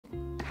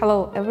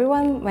Hello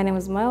everyone, my name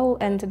is Mel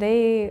and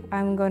today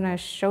I'm gonna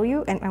show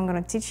you and I'm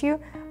gonna teach you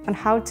on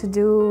how to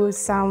do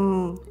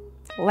some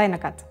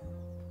Linocut.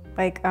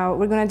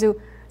 We're gonna do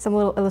some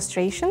little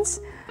illustrations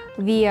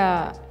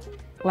via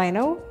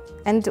lino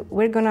and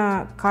we're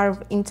gonna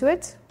carve into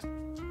it.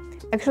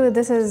 Actually,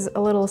 this is a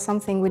little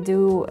something we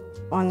do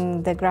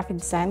on the graphic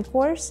design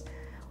course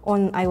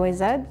on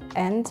IYZ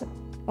and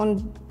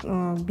on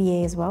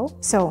BA as well.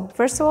 So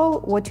first of all,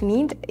 what you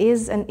need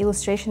is an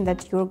illustration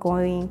that you're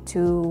going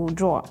to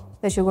draw,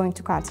 that you're going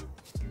to cut.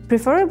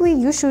 Preferably,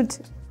 you should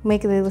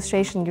make the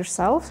illustration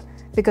yourself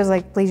because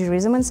like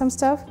plagiarism and some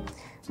stuff.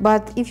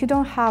 But if you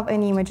don't have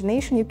any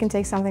imagination, you can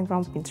take something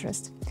from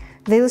Pinterest.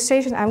 The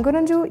illustration I'm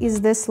gonna do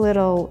is this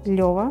little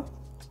Leva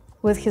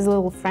with his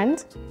little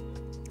friend.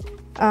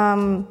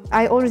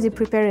 I already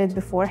prepared it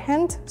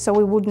beforehand, so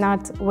we would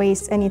not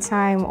waste any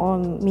time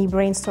on me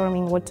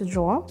brainstorming what to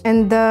draw.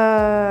 And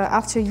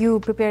after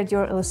you prepared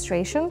your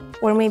illustration,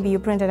 or maybe you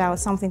printed out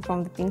something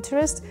from the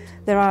Pinterest,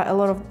 there are a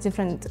lot of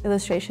different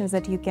illustrations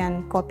that you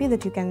can copy,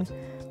 that you can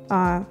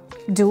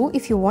do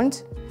if you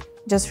want.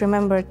 Just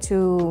remember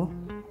to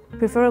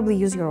preferably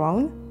use your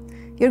own.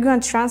 You're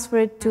going to transfer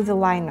it to the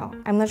lino.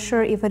 I'm not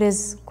sure if it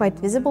is quite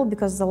visible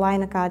because the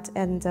Linocut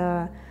and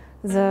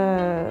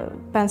the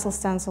pencil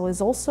stencil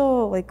is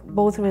also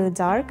both really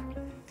dark.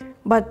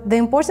 But the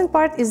important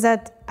part is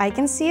that I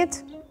can see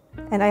it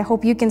and I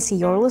hope you can see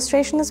your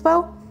illustration as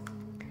well.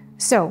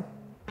 So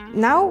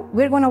now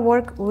we're going to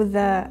work with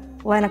the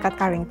Linocut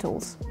carving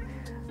tools.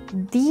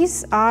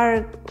 These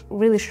are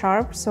really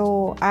sharp,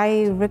 so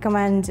I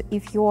recommend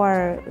if you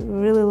are a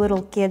really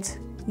little kid,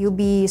 you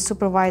be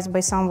supervised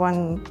by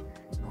someone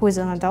who is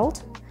an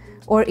adult.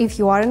 Or if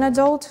you are an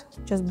adult,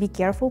 just be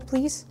careful,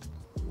 please.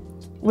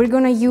 We're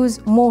gonna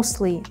use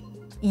mostly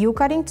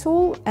U-cutting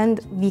tool and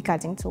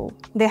V-cutting tool.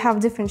 They have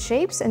different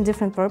shapes and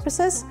different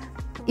purposes.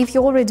 If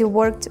you already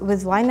worked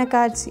with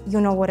Linocut, you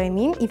know what I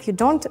mean. If you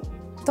don't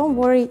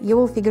worry, you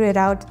will figure it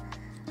out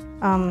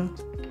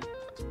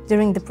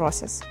during the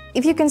process.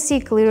 If you can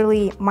see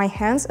clearly my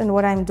hands and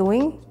what I'm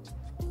doing,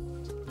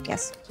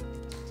 yes.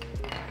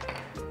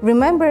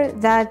 Remember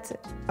that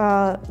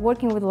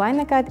working with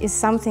Linocut is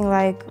something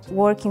like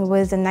working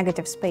with a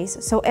negative space.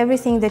 So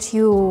everything that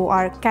you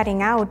are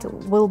cutting out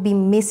will be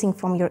missing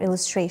from your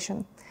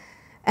illustration.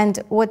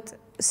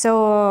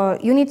 So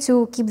you need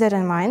to keep that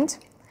in mind.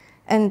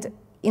 And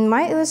in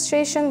my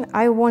illustration,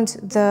 I want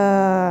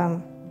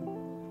the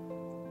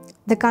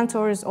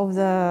contours of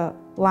the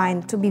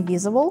line to be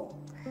visible.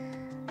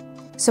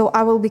 So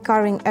I will be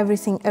carving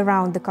everything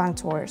around the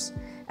contours.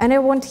 And I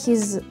want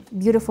his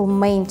beautiful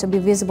mane to be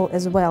visible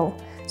as well.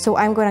 So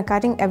I'm gonna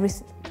cut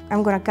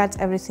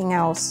everything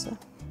else,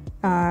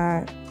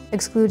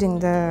 excluding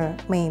the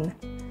mane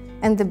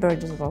and the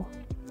bird as well.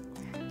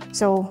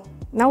 So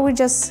now we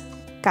just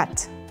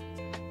cut,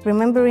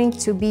 remembering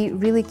to be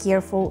really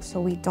careful so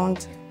we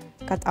don't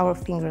cut our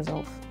fingers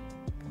off.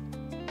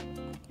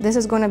 This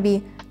is gonna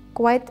be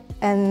quite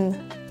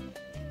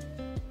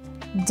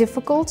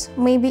difficult,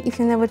 maybe if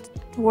you never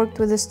worked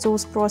with this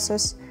tools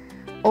process.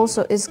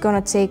 Also, it's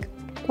gonna take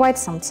quite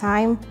some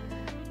time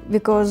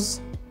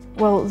because,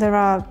 well, there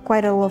are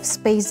quite a lot of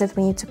space that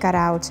we need to cut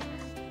out.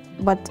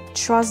 But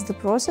trust the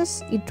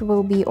process, it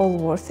will be all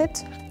worth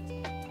it.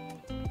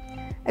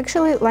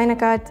 Actually,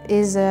 Linocut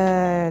is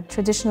a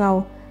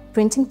traditional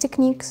printing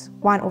technique,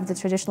 one of the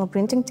traditional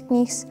printing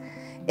techniques.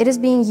 It is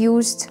being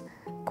used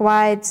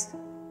quite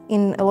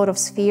in a lot of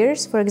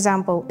spheres. For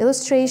example,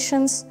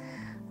 illustrations.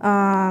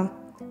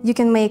 You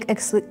can make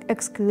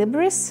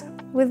exlibris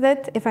with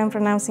it, if I'm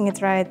pronouncing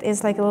it right.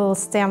 It's like little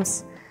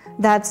stamps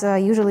that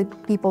usually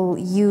people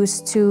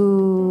use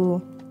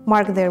to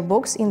mark their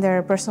books in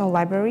their personal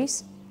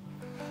libraries.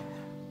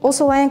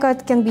 Also,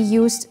 Linocut can be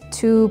used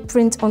to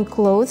print on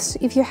clothes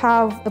if you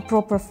have a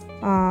proper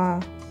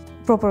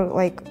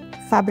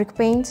fabric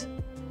paint.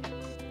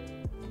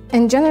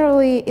 And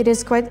generally, it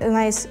is quite a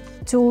nice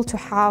tool to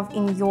have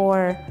in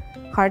your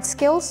hard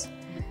skills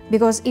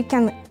because it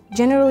can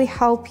generally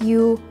help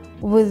you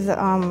with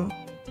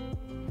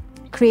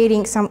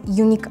creating some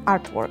unique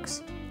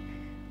artworks.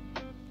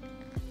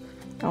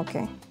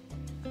 Okay.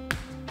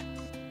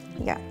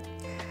 Yeah.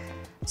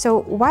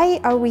 So why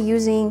are we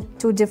using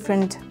two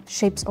different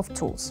shapes of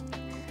tools?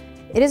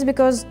 It is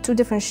because two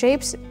different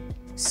shapes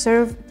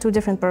serve two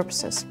different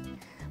purposes.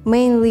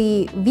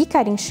 Mainly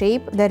V-cutting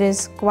shape that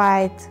is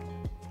quite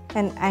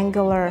an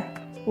angular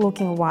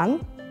looking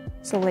one.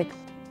 So like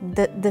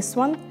this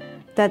one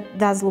that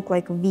does look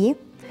like V.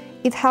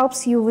 It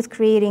helps you with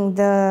creating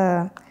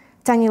the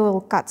tiny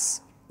little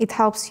cuts. It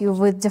helps you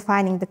with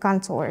defining the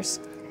contours.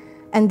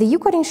 And the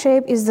U-cutting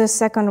shape is the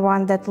second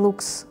one that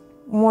looks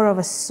more of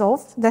a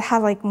soft, that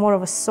has like more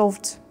of a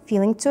soft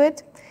feeling to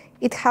it.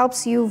 It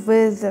helps you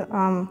with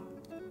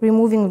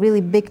removing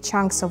really big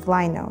chunks of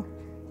lino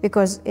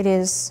because it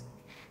is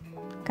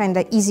kind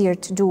of easier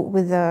to do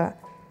with a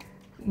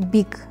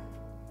big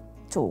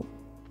tool.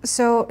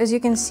 So as you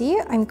can see,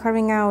 I'm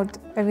carving out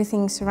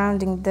everything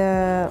surrounding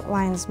the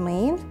lion's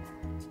mane.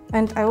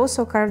 And I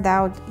also carved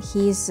out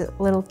his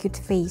little cute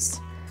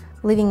face.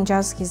 leaving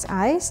just his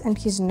eyes and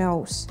his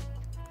nose.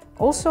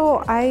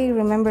 Also, I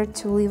remember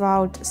to leave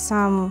out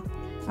some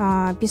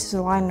pieces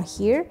of lino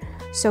here,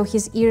 so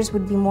his ears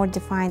would be more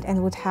defined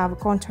and would have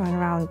contouring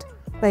around,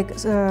 like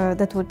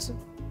that would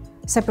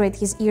separate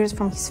his ears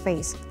from his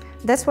face.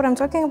 That's what I'm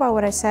talking about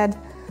when I said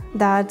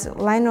that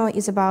lino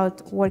is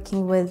about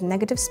working with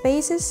negative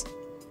spaces.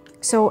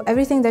 So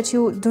everything that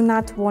you do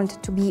not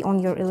want to be on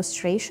your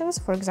illustrations,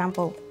 for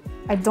example,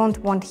 I don't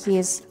want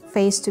his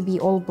face to be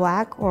all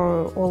black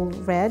or all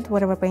red,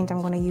 whatever paint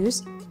I'm going to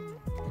use,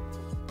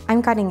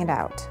 I'm cutting it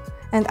out.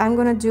 And I'm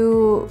going to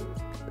do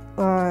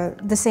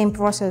the same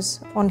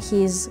process on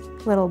his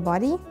little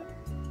body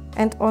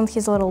and on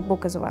his little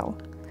book as well.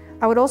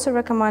 I would also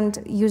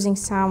recommend using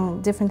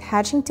some different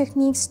hatching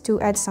techniques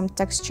to add some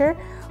texture.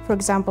 For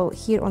example,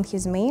 here on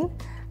his mane,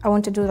 I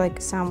want to do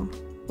like some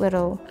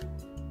little,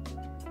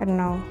 I don't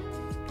know,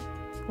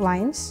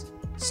 lines.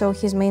 So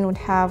his mane would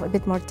have a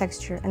bit more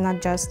texture and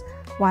not just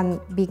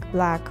one big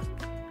black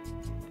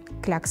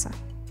klaksa.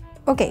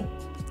 Okay,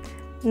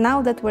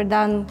 now that we're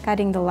done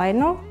cutting the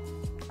lino,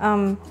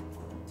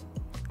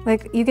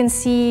 like you can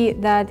see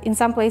that in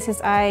some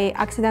places I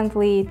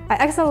accidentally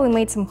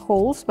made some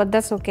holes, but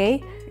that's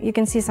okay. You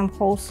can see some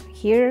holes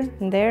here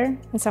and there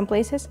in some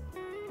places.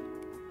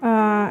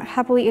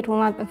 Happily, it will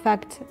not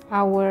affect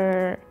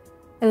our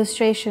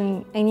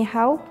illustration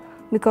anyhow,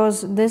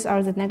 because these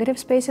are the negative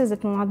spaces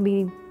that will not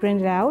be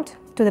printed out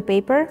to the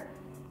paper.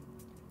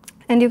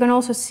 And you can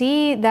also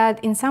see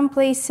that in some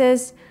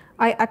places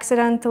I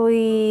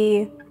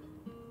accidentally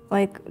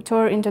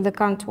tore into the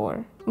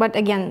contour. But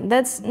again,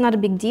 that's not a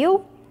big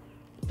deal.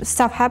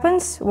 Stuff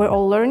happens, we're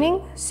all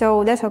learning,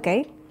 so that's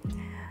okay.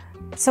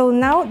 So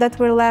now that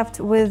we're left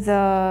with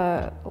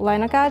the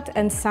Linocut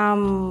and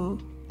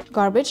some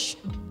garbage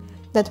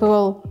that we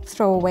will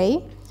throw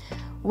away,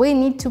 we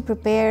need to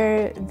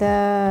prepare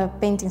the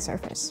painting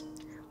surface.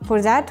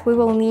 For that, we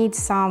will need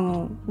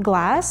some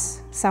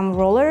glass, some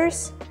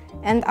rollers,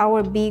 and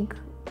our big,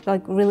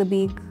 really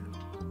big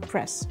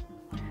press.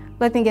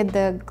 Let me get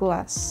the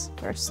glass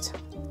first.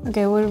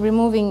 Okay, we're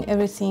removing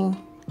everything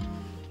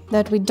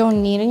that we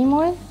don't need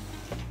anymore.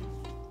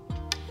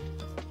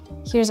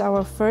 Here's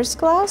our first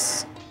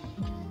glass,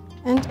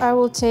 and I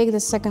will take the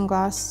second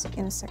glass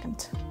in a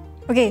second.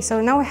 Okay,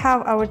 so now we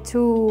have our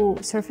two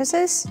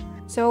surfaces.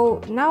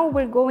 So now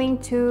we're going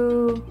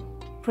to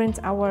print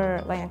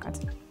our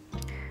Linocut.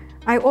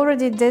 I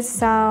already did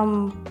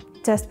some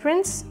test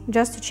prints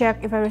just to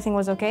check if everything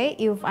was okay,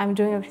 if I'm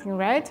doing everything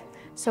right.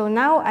 So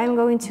now I'm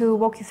going to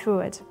walk you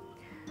through it.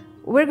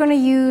 We're going to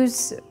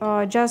use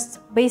just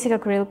basic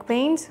acrylic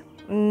paint,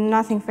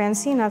 nothing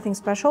fancy, nothing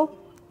special.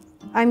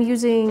 I'm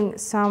using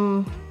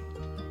some,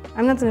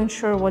 I'm not even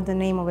sure what the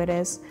name of it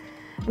is.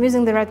 I'm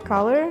using the red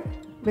color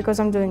because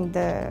I'm doing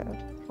the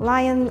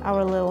lion,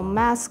 our little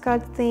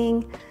mascot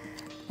thing,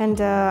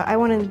 and I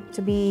want it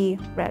to be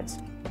red.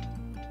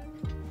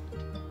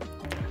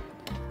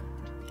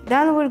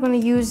 Then we're going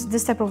to use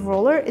this type of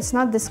roller. It's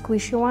not the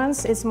squishy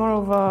ones, it's more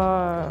of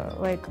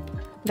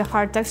the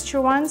hard texture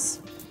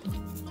ones.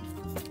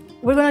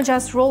 We're going to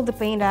just roll the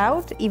paint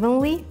out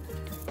evenly,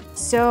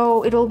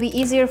 so it will be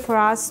easier for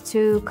us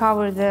to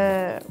cover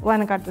the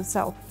Linocut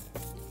itself.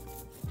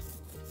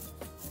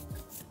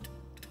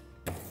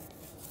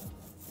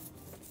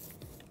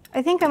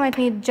 I think I might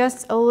need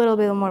just a little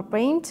bit more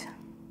paint,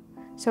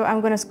 so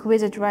I'm going to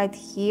squeeze it right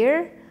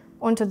here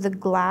onto the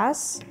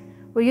glass.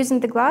 We're using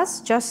the glass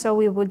just so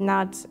we would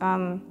not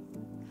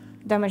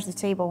damage the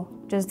table.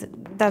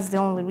 That's the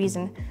only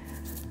reason.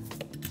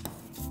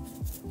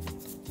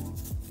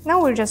 Now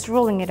we're just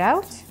rolling it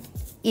out,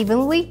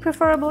 evenly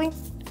preferably.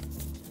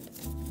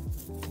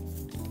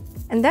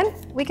 And then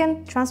we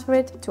can transfer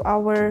it to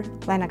our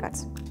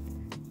Linocuts.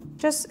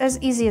 Just as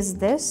easy as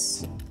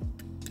this.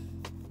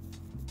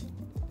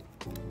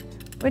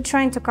 We're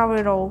trying to cover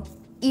it all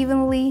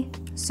evenly,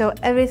 so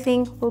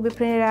everything will be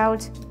printed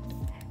out.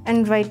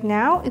 And right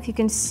now, if you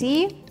can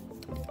see,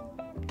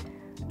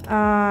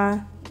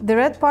 the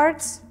red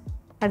parts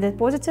are the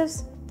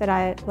positives that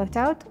I left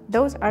out.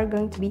 Those are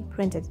going to be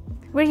printed.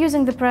 We're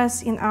using the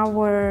press in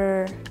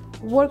our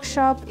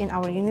workshop, in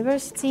our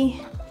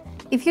university.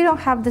 If you don't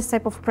have this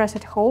type of press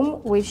at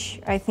home,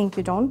 which I think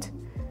you don't,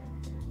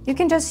 you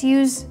can just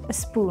use a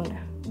spoon.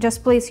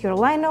 Just place your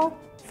lino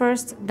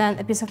first, then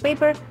a piece of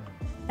paper,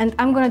 and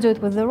I'm gonna do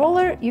it with the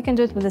roller. You can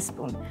do it with a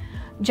spoon.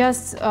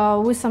 Just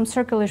with some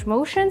circular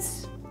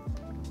motions,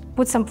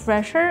 put some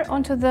pressure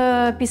onto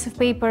the piece of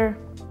paper,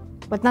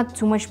 but not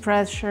too much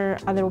pressure,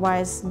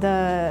 otherwise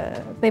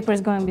the paper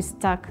is going to be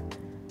stuck.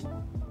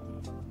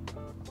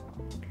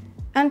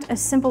 And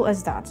as simple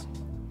as that.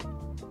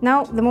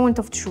 Now the moment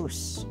of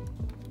truth.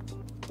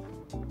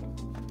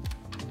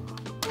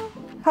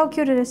 How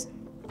cute it is.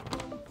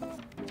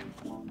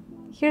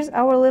 Here's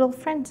our little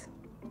friend.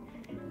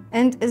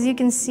 And as you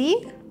can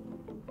see,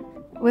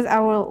 with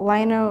our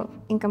lino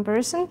in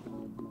comparison,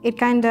 it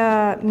kind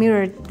of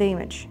mirrored the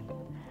image.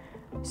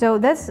 So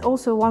that's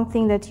also one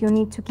thing that you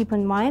need to keep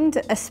in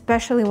mind,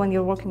 especially when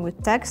you're working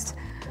with text.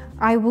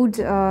 I would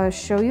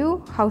show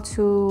you how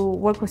to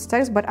work with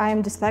text, but I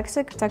am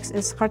dyslexic. Text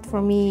is hard for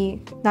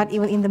me, not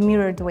even in the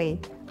mirrored way.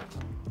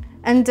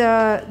 And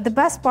the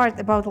best part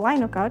about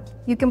Linocut,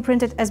 you can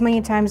print it as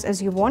many times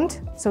as you want.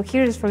 So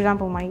here's, for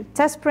example, my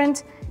test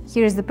print.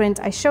 Here's the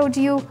print I showed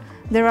you.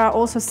 There are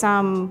also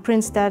some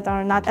prints that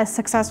are not as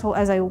successful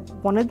as I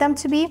wanted them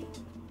to be.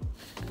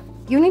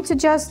 You need to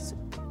just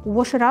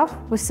wash it off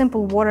with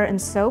simple water and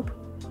soap.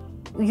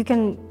 You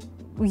can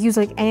use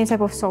like any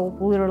type of soap,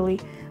 literally.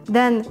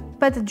 Then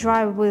let it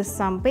dry with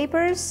some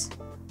papers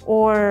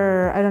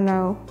or, I don't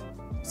know,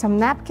 some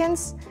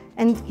napkins,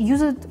 and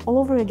use it all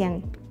over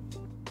again.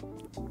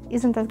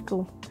 Isn't that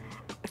cool?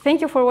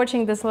 Thank you for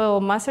watching this little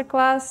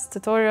masterclass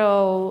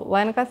tutorial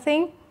Linocut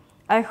thing.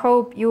 I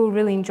hope you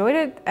really enjoyed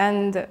it,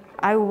 and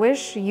I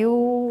wish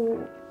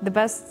you the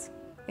best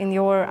in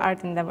your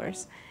art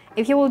endeavors.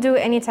 If you will do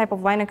any type of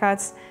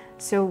Linocuts,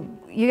 so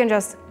you can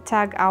just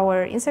tag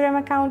our Instagram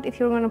account if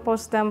you're going to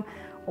post them.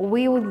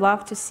 We would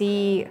love to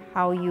see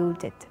how you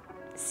did.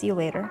 See you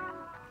later,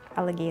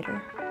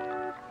 alligator.